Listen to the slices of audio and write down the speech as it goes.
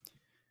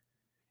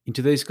In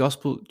today's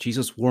gospel,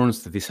 Jesus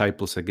warns the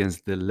disciples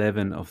against the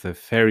leaven of the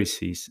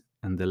Pharisees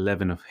and the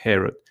leaven of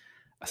Herod,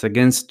 as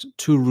against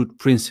two root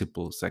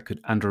principles that could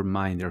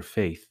undermine their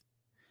faith.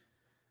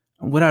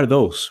 And what are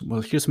those? Well,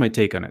 here's my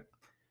take on it.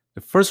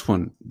 The first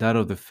one, that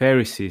of the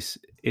Pharisees,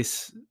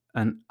 is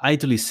an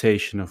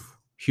idolization of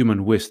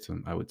human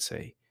wisdom, I would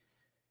say.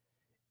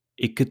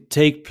 It could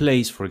take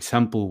place, for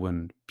example,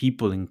 when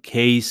people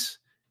encase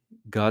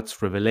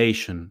God's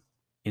revelation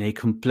in a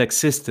complex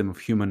system of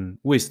human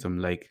wisdom,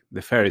 like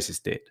the Pharisees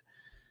did.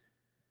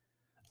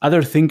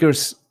 Other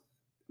thinkers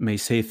may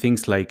say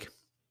things like,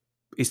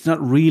 it's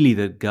not really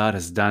that God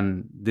has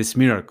done this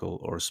miracle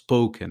or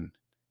spoken.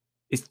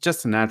 It's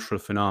just a natural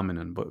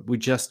phenomenon, but we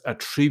just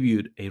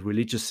attribute a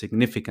religious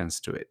significance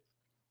to it,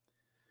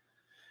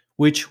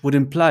 which would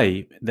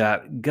imply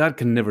that God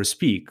can never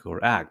speak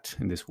or act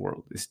in this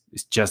world.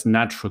 It's just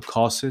natural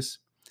causes,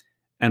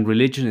 and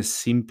religion is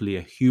simply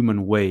a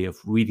human way of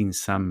reading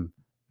some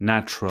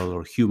natural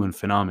or human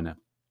phenomena.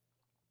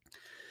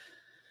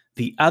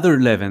 The other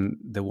leaven,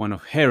 the one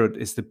of Herod,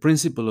 is the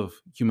principle of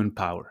human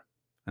power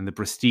and the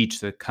prestige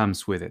that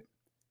comes with it.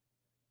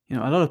 A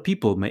lot of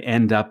people may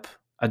end up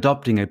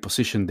adopting a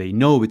position they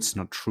know it's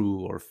not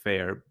true or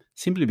fair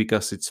simply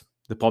because it's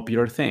the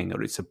popular thing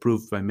or it's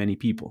approved by many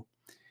people.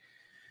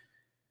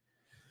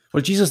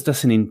 Well, Jesus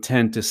doesn't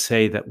intend to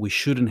say that we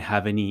shouldn't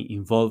have any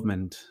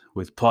involvement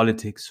with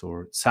politics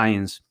or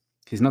science.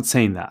 He's not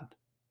saying that.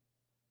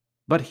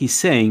 But he's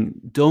saying,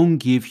 don't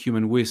give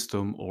human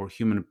wisdom or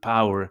human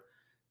power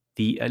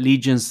the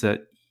allegiance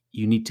that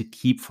you need to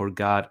keep for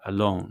God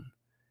alone.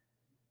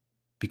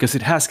 Because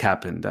it has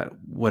happened that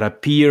what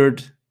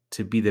appeared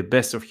to be the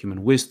best of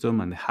human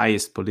wisdom and the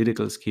highest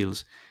political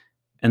skills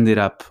ended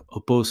up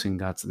opposing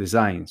God's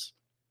designs.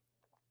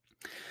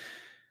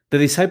 The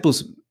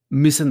disciples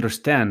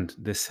misunderstand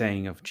the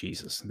saying of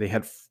Jesus. They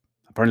had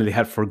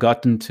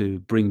forgotten to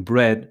bring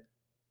bread,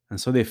 and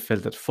so they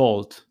felt at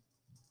fault.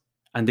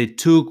 And they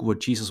took what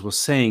Jesus was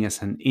saying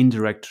as an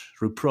indirect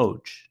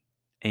reproach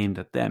aimed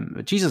at them.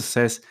 But Jesus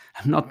says,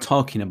 I'm not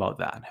talking about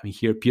that.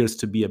 He appears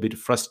to be a bit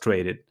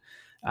frustrated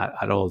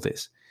at all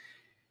this.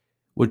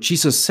 What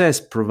Jesus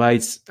says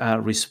provides a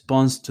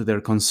response to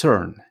their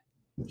concern.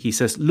 He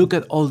says, look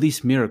at all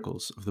these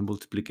miracles of the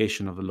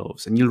multiplication of the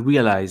loaves, and you'll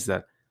realize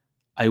that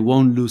I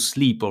won't lose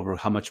sleep over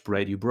how much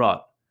bread you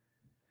brought.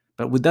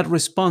 But with that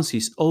response,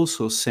 he's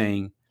also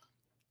saying,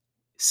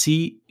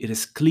 see, it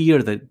is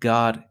clear that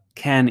God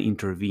can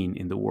intervene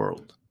in the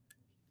world.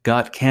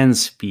 God can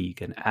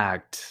speak and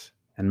act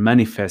and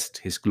manifest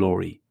his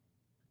glory.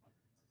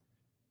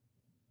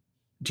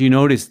 Do you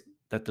notice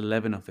that the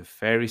leaven of the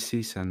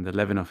Pharisees and the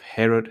leaven of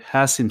Herod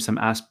has in some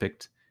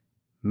aspect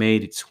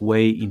made its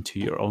way into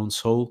your own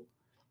soul?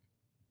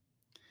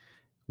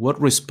 What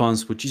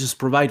response would Jesus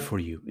provide for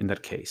you in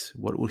that case?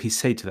 What would he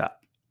say to that?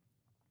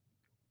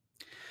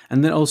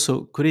 And then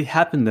also, could it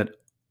happen that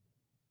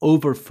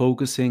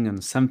over-focusing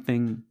on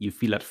something you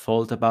feel at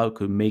fault about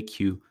could make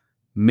you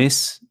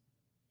miss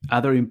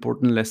other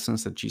important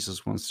lessons that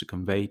Jesus wants to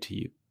convey to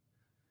you?